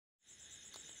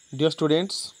Dear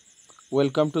students,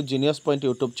 welcome to Genius Point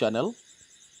YouTube channel.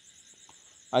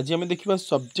 आज आम देखा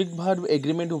सब्जेक्ट वर्ब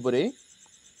एग्रीमेंट उपरे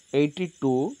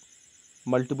 82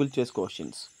 मल्टीपल चॉइस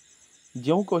क्वेश्चंस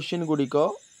जो क्वेश्चन गुड़िक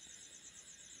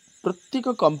प्रत्येक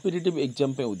कॉम्पिटिटिव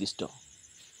एग्जाम पे उद्दिष्ट.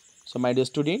 So my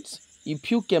dear students,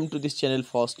 if you came to this channel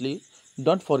firstly,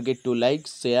 don't forget to like,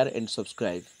 share and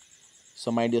subscribe.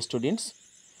 So my dear students,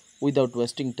 without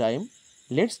wasting time,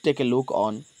 let's take a look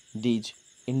on these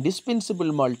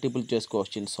indispensable multiple choice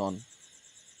questions on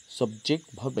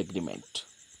subject verb agreement.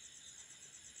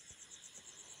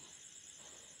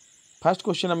 First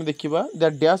question आम देखा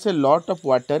that dash a lot of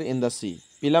water in the सी.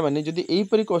 पिला माने जदि एही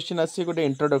परी question आसे गोटे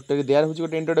introductory there होची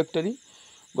गोटे इंट्रोडक्टरी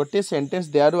गोटे सेंटेंस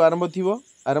देयर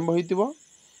आरंभ होइतिबो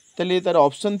तले तार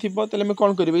ऑप्शन थिबो तले हम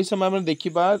कोन करबे. ई समय हम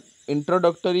देखिबा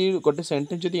इंट्रोडक्टरी गोटे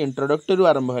सेंटेंस जदि इंट्रोडक्टरी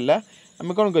आरंभ होला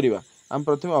हम कोन करबा. हम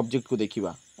प्रथम ऑब्जेक्ट को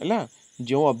देखिबा हैला.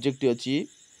 जो ऑब्जेक्ट अछि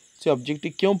से ऑब्जेक्ट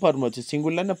क्यों फॉर्म अछि,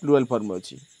 सिंगुलर ना प्लुरल फॉर्म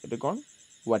अछि. एटा कोन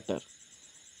वाटर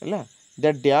हैला.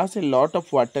 That dash a lot of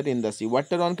water in the sea.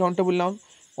 Water uncountable noun.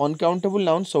 Uncountable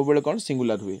noun सब बेले कौन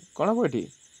सिंगुलर हुए. कौन हम ये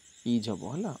इज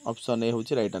हम है. ऑप्शन ए हूँ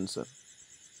राइट आंसर.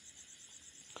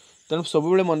 तेणु सब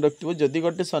बेले मन रखियो जदि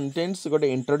गोटे सेंटेंस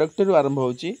गोटे इंट्रोडक्टरी आरंभ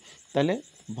होची ताले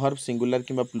वर्ब सिंगुलर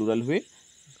किंबा प्लुरल हुए.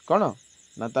 कौन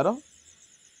ना तार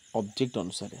ऑब्जेक्ट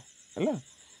अनुसार है.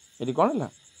 ये कौन है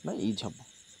ना इज हम.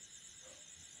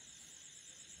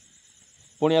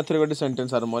 पुणी आथरे गोटे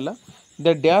सेंटेंस आरंभ होला. The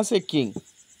dash a king.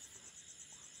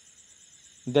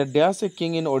 The dash a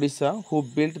king in Odisha who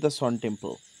built the sun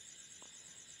temple.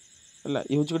 है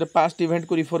ये हूँ गोटे पास्ट इवेंट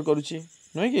को रिफर करुच्ची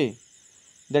नुहे कि.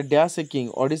 The dash a king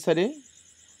Odisha रे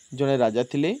जड़े राजा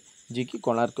थिले जी कि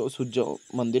कोणार्क सूर्य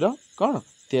मंदिर कौन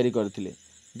तैयारी करथिले.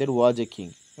 देयर वाज ए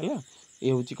किंग है.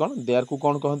 ये हूँ कौन देयर को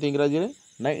कौन कहते इंग्राजी रे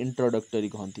ना इंट्रोडक्टरी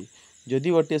कहती. जदि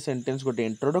गोटे सेंटेंस गोटे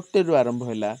इंट्रोडक्टरी आरंभ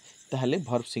होला ताहले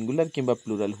वर्ब सिंगुलर किंबा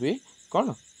प्लुरल हुए.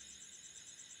 कौन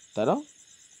तार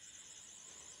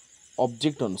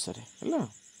ऑब्जेक्ट अनुसार है.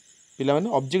 पिला माने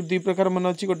ऑब्जेक्ट दुई प्रकार मन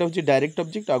अच्छी. गोटे हूँ डायरेक्ट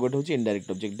ऑब्जेक्ट आ गोटे हूँ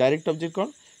इनडायरेक्ट ऑब्जेक्ट. डायरेक्ट ऑब्जेक्ट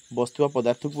कौन वस्तु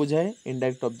पदार्थ को बुझाए.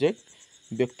 इनडायरेक्ट ऑब्जेक्ट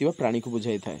व्यक्ति व प्राणी को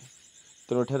बुझाई थाए.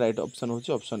 तो ये राइट ऑप्शन हूँ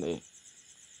option A.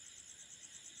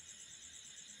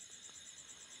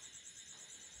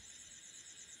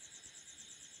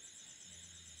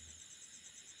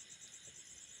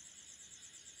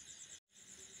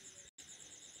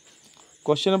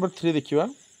 Question number 3 देखिवा.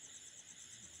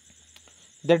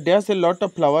 That dash a lot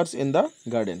of flowers in the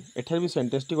garden. एठार भी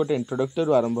सेंटेंस टी गोटे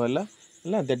इंट्रोडक्टरी आरंभ होला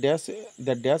है. That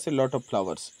dash a lot of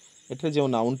flowers. एठार जो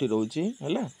नाउन टी रोची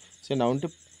है से नाउन टी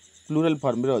प्लुरल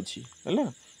फॉर्म रे अछि है.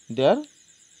 देयर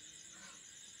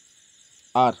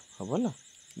आर हम ना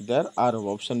देयर आर हम.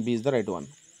 Option B is the right one.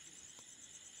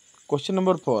 Question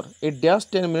number 4. A dash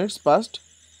 10 minutes past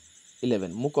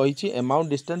 11. मु कहिछि amount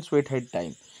distance weight height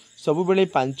time. सब बेले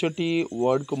पांचटी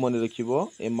वर्ड को मन रखिबो.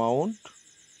 अमाउंट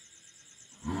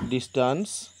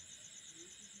distance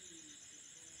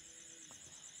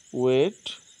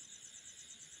weight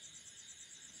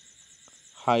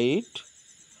height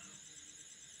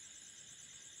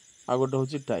आ गोटे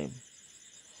हूँ time.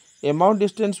 Amount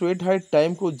distance weight height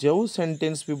time को जो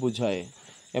सेंटेंस भी बुझाए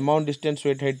amount distance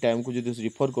weight height time को जो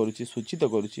रिफर करुच्ची सूचित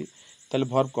करुच्ची ताले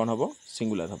वर्ब कौन हम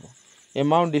सिंगुलर हम.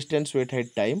 Amount distance weight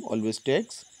height time always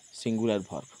takes singular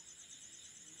verb.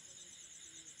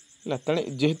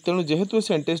 तेणु जेहेतु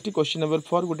सेंटेंस टी क्वेश्चन नंबर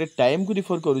 4 गोटे टाइम को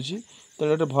रिफर करुच्ची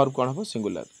तेणु गोटे वर्ब कौन हम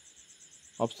singular.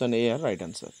 Option A right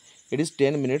answer. It is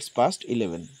 10 minutes past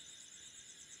 11.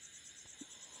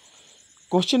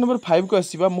 Question number 5 को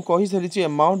आसवा. मु कहि सारी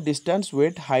amount distance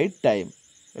weight height time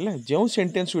है. जो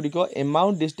sentence गुड़िक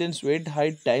amount distance weight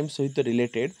height time सहित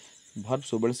रिलेटेड वर्ब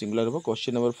सब सिंगुलर हम.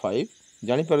 क्वेश्चन नंबर 5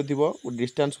 जापर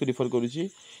डिस्टेंस को refer करुच्ची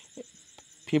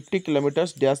 50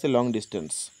 kilometres dash a long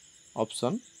distance.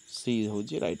 Option C हूँ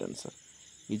right answer.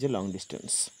 Is a long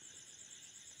distance.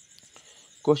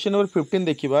 Question number 15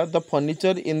 देखिबा. The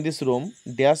furniture in this room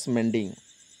dash mending.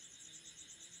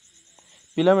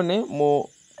 पिला माने मो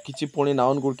किछि पुणी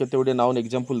नाउन गुड केते गुडे नाउन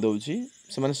एग्जांपल दउची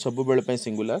से माने सब बेले पय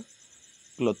singular.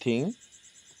 Clothing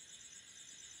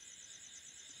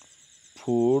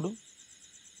food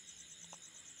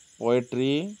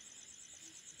poetry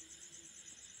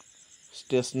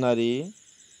stationery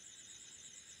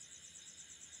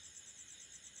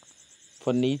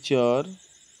furniture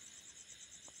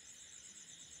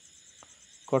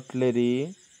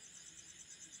cutlery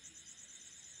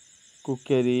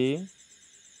कुकेरी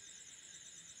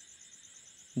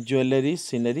jewellery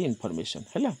scenery information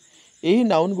है. यही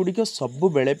नाउन गुड़िक सब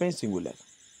बेले singular.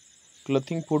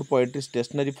 Clothing food poetry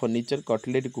stationery furniture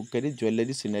cutlery कुकेरी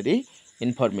jewellery scenery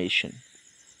information.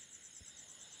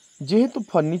 जेहेतु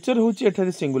फर्निचर होची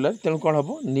एठारे सिंगुलर तेणु कौन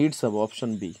हम नीड्स हम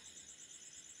option B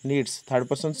needs third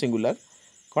person singular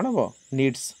कौन हम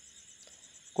needs.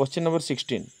 Question number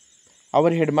 16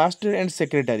 our headmaster and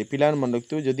secretary पिला मन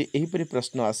रखिथि जदि एहीपरि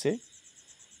प्रश्न आसे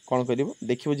कौन कर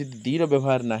देखिए जब दी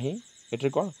व्यवहार ना ये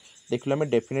कौन देखल आम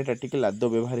डेफिनेट आर्टिकल आदौ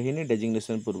व्यवहार होनी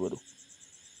डेजिग्नेशन पूर्वर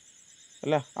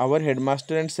है our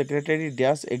headmaster and secretary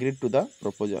dash agreed to the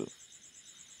proposal.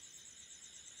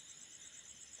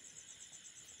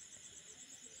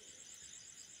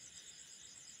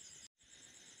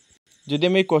 जदि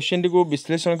आम क्वेश्चन टी को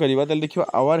विश्लेषण करवा देखिए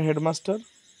आवर हेडमास्टर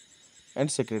एंड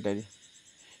सेक्रेटरी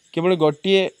केवल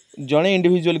गोटे जड़े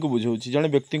इंडिविजुअल को बुझाऊँ जड़े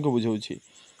व्यक्ति को बुझाऊँ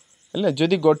है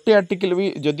जदि गोटे आर्टिकल भी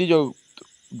जदि जो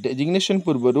designation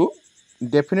पूर्वर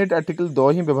definite article the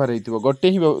he व्यवहार हो गोटे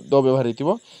ही द व्यवहार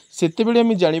होते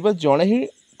आम जाना जड़े ही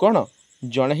कौन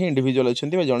जड़े ही इंडिविजुअल अच्छा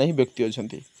जड़े ही व्यक्ति अच्छा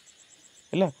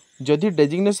है जदि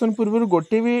डेजिग्नेशन पूर्वर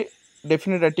गोटे भी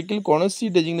डेफिनेट आर्टिकल कौन सी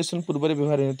डेजिग्नेशन पूर्वर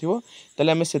व्यवहार होते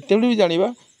आम से भी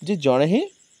जाना जे जड़े ही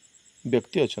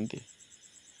व्यक्ति अच्छा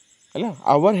है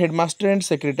our headmaster and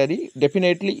secretary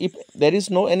definitely if there is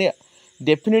no any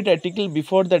definite article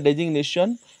before the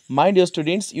designation, my dear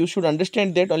students, you should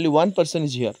understand that only one person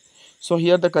is here. So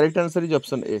here the correct answer is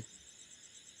option A.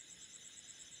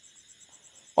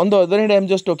 On the other hand, I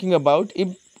am just talking about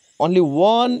if only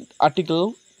one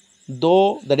article,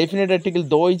 though the definite article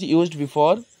though is used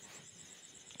before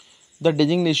the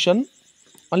designation,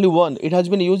 only one, it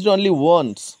has been used only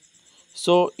once.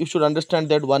 So you should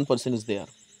understand that one person is there.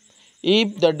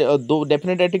 If the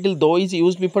definite article though is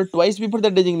used before twice before the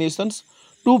designations,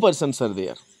 two persons are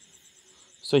there.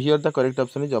 So here the correct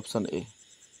option is option A.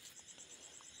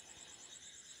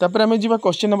 तापर आम जा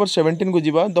question number 17 को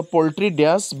जीवा the poultry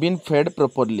dash been fed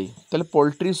properly ताले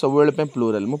poultry सब बेले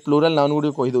plural मु plural noun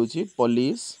गुडी कहि दउची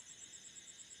पॉलिश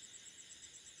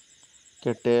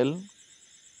केटेल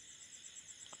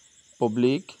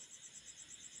पब्लिक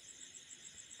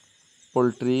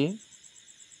पोल्ट्री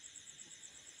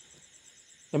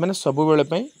एमाने सब बेले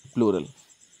प्लूराल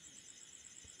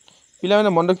पिला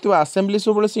मन रखिथिबा असेंबली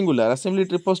सब बेले singular assembly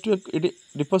refers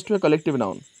to a collective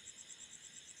noun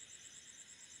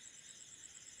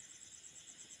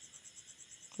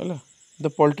है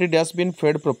the poultry dash been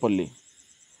fed properly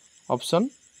option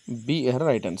B यार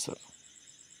राइट आंसर।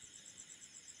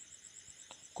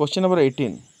 क्वेश्चन नंबर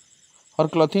 18 हर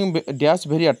क्लॉथिंग डैश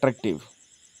वेरी अट्रैक्टिव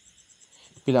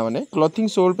पिला माने क्लॉथिंग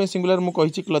सोल पे सिंगुलर मु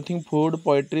कहिछि clothing food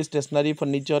poetry stationery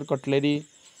furniture cutlery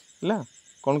है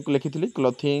कौन लिखी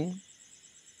clothing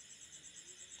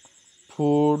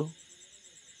food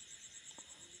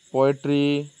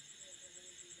poetry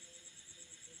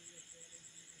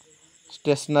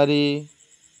stationery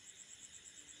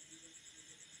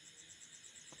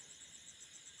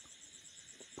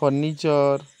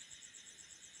furniture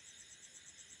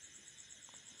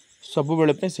सब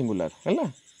बेले सिंगुलर है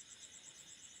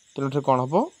तेनाली कौन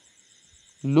हम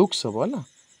लुक्स हम है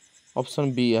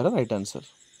ऑप्शन बी यार राइट आंसर।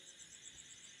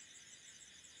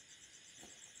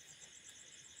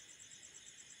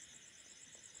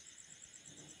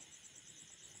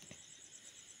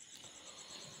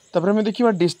 तापर हमें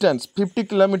देखिए distance 50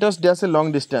 kilometres dash a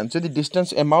long distance जदि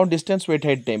distance amount distance weight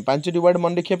height time 5टी word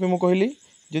मन रखिया पे मुझे कहली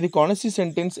जदि कौन सी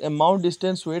sentence amount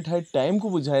distance weight height time को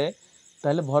बुझाए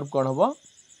ताहले वर्ब कौन हम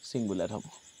सिंगुलर हम।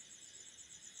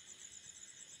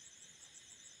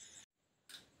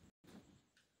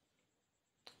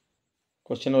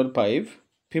 Question number 5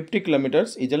 50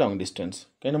 kilometres is a long distance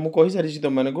कहीं मुझे कही सारी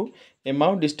तुम मानक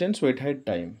amount distance weight height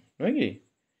time नुहे कि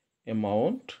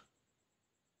amount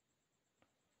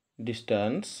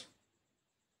distance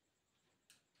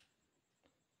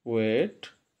weight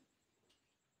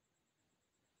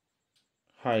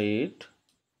height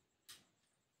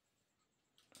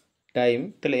time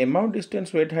तेले amount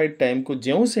distance weight height time को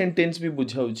जो सेंटेंस भी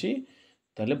बुझाऊँगी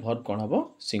ताले वर्ब कौन हम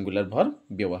सिंगुलर वर्ब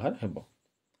व्यवहार हेब।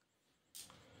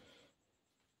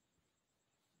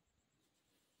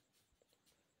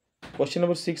 क्वेश्चन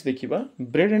नंबर 6 देखिबा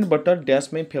bread and butter dash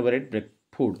my favourite break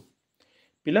food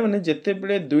पिला माने जेते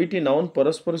बेले दुईटी नाउन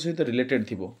परस्पर सहित रिलेटेड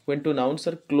थिबो when two nouns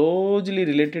are closely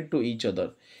related to each other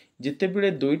जेते बेले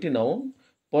दुईटी नाउन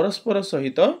परस्पर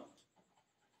सहित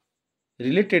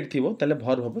रिलेटेड थिबो ताले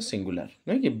वर्ब हबो सिंगुलर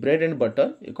नै कि ब्रेड एंड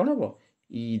बटर ए कोन हबो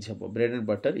इज हबो bread and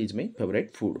butter is my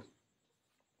favourite food.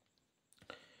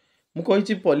 मु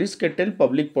कहिछि पॉलिश केटल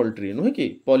पब्लिक पोल्ट्री नुहे कि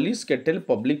पॉलिश केटल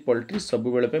पब्लिक पोल्ट्री सब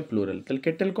बेले पे प्लूरल ताले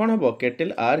केटल कोन हबो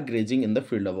kettle are grazing in the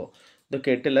field हबो the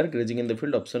cattle are grazing in the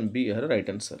field option B here right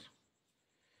answer।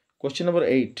 Question number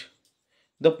 8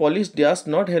 the police dash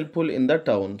not helpful in the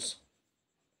towns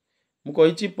मु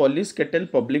कहिछि police cattle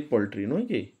public poultry नुहे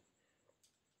कि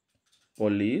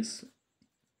police,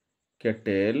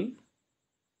 kettle,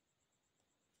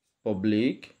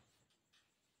 public,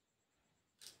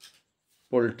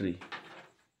 poultry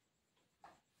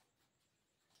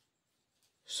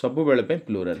सबु बेले पे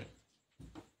plural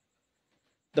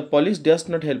the police does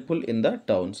not helpful in the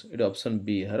towns it option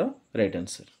B her right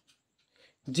answer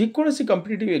जेकोसी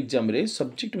competitive exam रे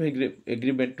subject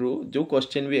agreement रो जो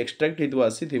question भी extract हेतु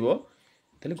आसीथिबो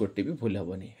तले गोटे भी भूल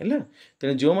हबनी हैला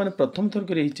तने जो माने प्रथम थर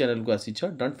करे ई चैनल को आसी छ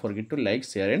don't forget to like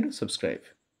share and subscribe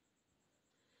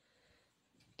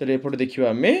तले एपट देखिबा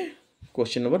हमें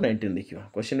क्वेश्चन नंबर 19 देखिबा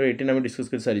क्वेश्चन नंबर 18 हम डिस्कस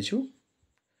कर सारी छु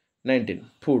 19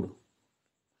 फूड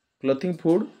क्लोथिंग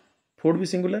फूड फूड भी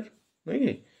सिंगुलर नहीं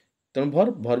कि तन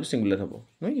भर भी सिंगुलर हबो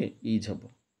नहीं कि इज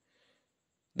हबो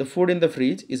The food in the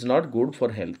fridge is not good for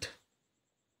health.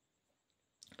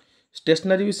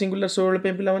 Stationery भी singular so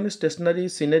पे पिला माने stationery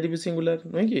scenery भी singular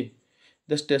नहीं कि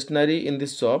the stationery in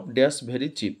this shop dash very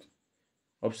cheap.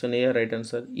 Option A right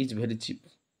answer is very cheap.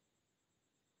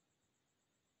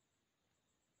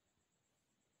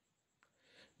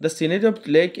 The scenery of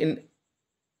lake in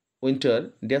winter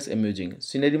dash amusing.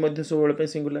 Scenery मध्ये so पे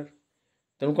singular.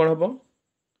 तेणु कौन हबो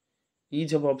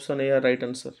is हबो option A right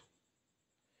answer.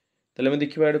 तले में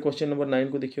देखिबा add question number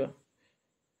 9 को देखिबा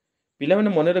पिला माने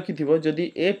मने रखिथिबो जदी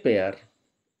a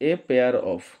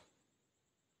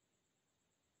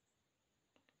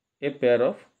pair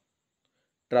of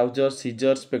trousers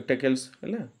seizures spectacles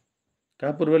हैला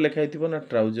का पूर्व लिखा हिथिबो ना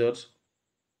ट्राउजर्स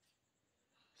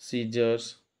सीजर्स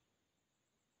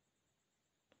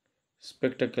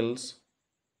स्पेक्टेकल्स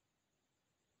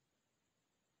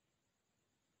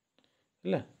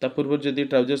हैला ता पूर्व जदी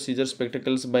trousers seizures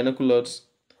spectacles binoculars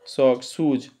socks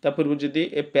shoes ता पूर्व जदी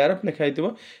ए पेयर ऑफ लिखा हिथिबो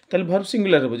तले वर्ब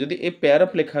सिंगुलर हबो जदी ए पेयर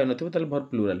ऑफ लिखा नथिबो तले वर्ब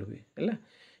प्लूरल हुए हैला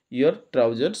योर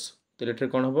ट्राउजर्स तले एठे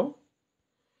कोन हबो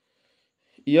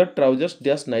your trousers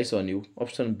dash nice on you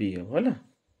option B है हैला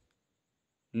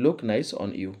look nice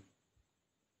on you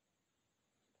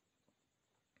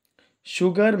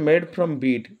sugar made from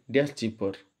beat dash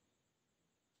cheaper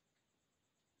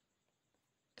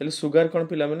तले शुगर कोन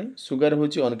पिला माने शुगर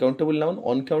होची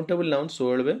अनकाउंटेबल नाउन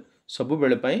सोळबे सबु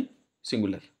बेले पाई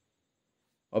singular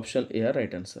option A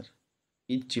right answer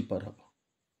is cheaper हबो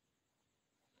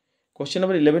क्वेश्चन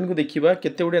नंबर 11 को देखिबा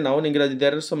केते गुडे नाउन इंग्रजी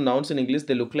there are some nouns in English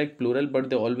they look like plural but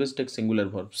they always take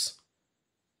singular verbs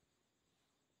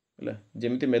हला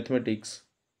जेमिति mathematics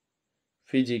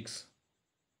physics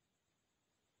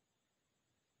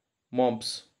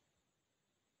moms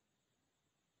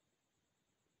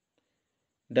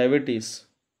diabetes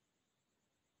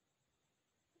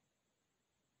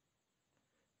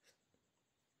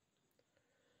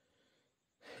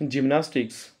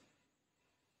gymnastics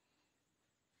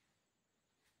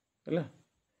है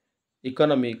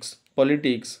economics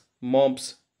politics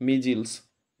mobs measles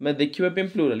मैं देखिबा पे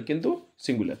प्लूरल किंतु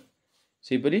singular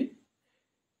सेपरी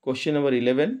question number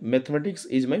 11 mathematics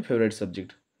is my favourite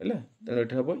subject है तेणु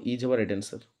एटा हबो is हबो right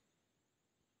answer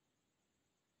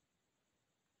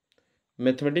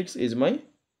mathematics is my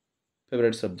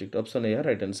favourite subject option A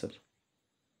right answer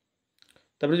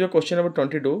तब जो question number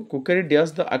 22 cookery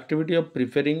dash the activity of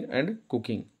preparing and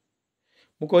cooking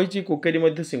मु कहि कुकरी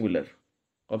मध्ये सिंगुलर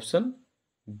ऑप्शन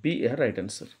बी है right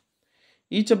answer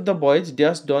each of the boys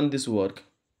dash done this work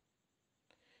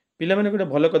पिला माने गोटे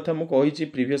भल कथा मु कहि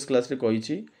प्रीवियस क्लास रे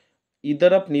कहि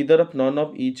either of neither of none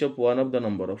of each of one of the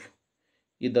number of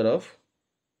either of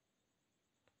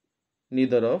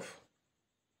neither of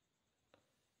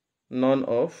none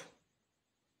of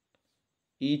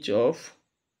each of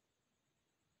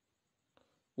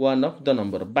one of the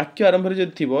number वाक्य आरंभ रे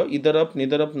जदि थिबो either of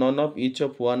neither of none of each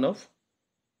of one of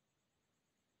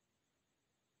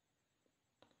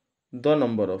the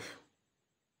number of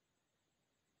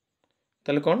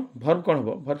ताले कौन verb कौन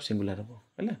हबो verb singular हबो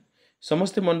हैला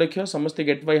समस्ते मन रखियो समस्ते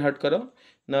गेट बाय हार्ट करो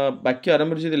ना वाक्य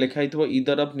आरंभ रे जदि लिखा हिथिबो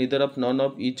either of neither of none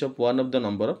of each of one of the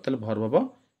number of ताले वर्ब हबो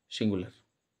सिंगुलर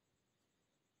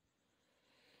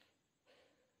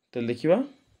तो देखिबा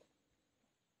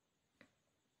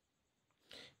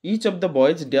each of the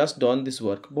boys dash done this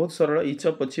work बहुत सरल ईच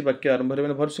ऑफ अच्छी वाक्य आरंभ रे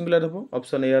माने वर्ब सिंगुलर हबो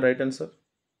option A right answer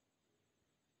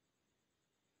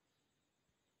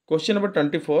question number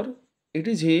 24 it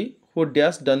is he who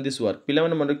dash done this work पिला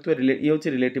माने मन रखितो ये होची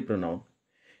रिलेटिव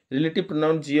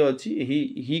प्रोनाउन जी अछि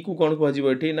ही को कोन को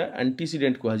हाजिबो एठी ना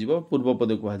एंटीसीडेंट को हाजिबो पूर्व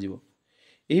पद को हाजिबो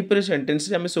एही पर सेंटेंस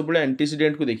रे हमें सबले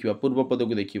एंटीसीडेंट को देखिबा पूर्व पद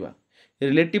को देखिबा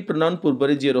रिलेटिव प्रोनाउन पूर्व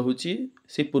रे जे रहउची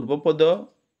से पूर्व पद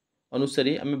अनुसार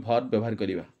आम वर्ब व्यवहार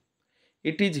करवा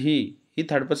it is he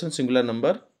third person singular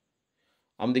number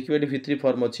आम देखिए ये V3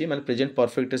 फॉर्म अच्छी माने present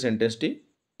perfect sentence T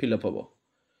fill up हम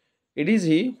इट इज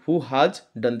ही हु हाज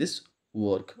done this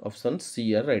work. Option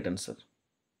C are right answer.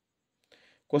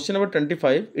 Question number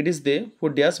 25. It is they who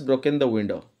dash broken the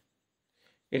window.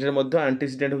 এটার মধ্যে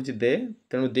আন্টিসিডেন্ট হচ্ছে দে,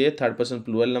 তেণু দে থার্ড পার্সন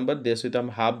প্লুরাল নাম্বার, দে সহিত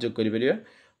আমি half যোগ করিপারিবা।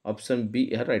 Option B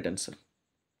এর right answer.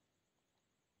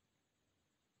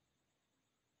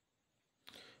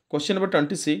 Question number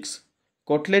 26.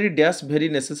 Cutlery dash very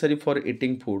necessary for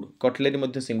eating food. Cutlery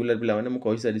মধ্যে singular পিলা মানে ମୁଁ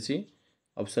কହି সারিছি।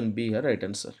 অপশন বি এর right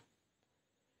answer.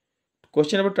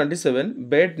 Question number 27.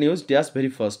 Bad news dash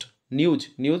very fast.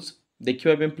 News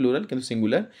देखिबा पे प्लुराल किंतु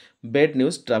सिंगुलर। Bad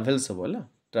news travels हबो ला,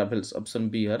 travels। Option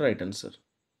B एर right answer.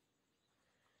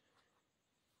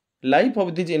 Life of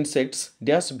these insects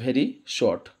dash very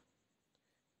short.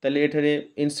 ताले एठारे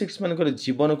इंसेक्ट्स मानकर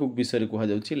जीवन को विषय कहा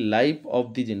जाउछि। Life of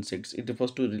these insects, it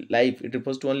refers to life, it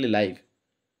refers to only life।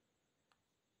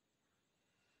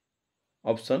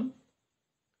 Option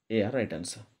A R right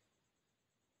answer.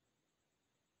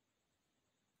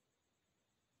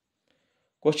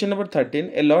 Question number 13.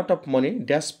 A lot of money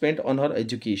dash spent on her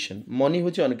education. Money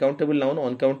होछि uncountable noun,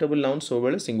 uncountable noun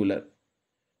सबले singular.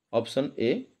 Option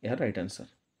A यार right answer.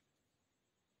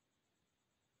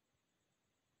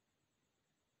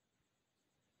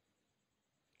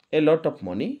 A lot of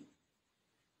money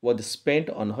was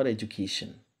spent on her education.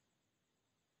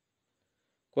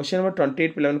 Question number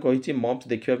 28 पिलान कहिछि mops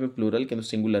देखिबा पे plural किंतु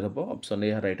singular हबो। Option A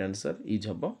यार right answer is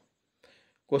हबो।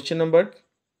 Question number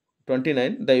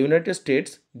 29. The United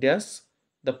States dash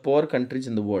the poor countries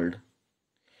in the world.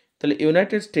 ताले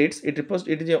United States it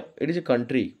is a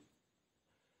country,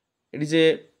 it is a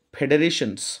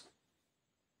federations,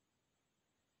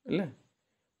 ହେଲା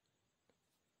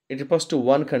it refers to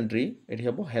one country, it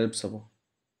हबो helps हबो।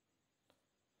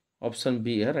 Option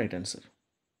B है right answer.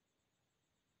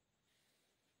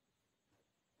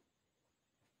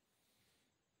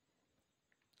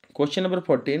 Question number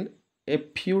 14. A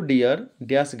few deer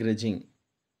dash grazing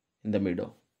in the meadow.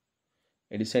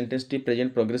 It is sentence T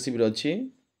present progressive रे अछि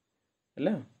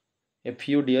हैला। A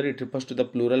few deer it refers to the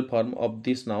plural form of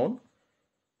this noun,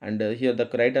 and here the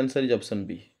right answer is option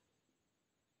B.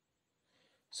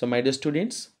 So my dear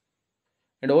students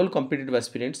and all competitive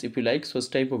aspirants, if you like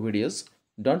such type of videos,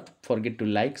 don't forget to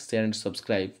like, share and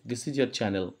subscribe. This is your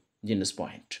channel Genius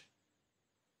Point.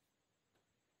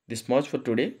 This much for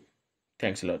today.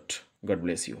 Thanks a lot. God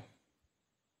bless you.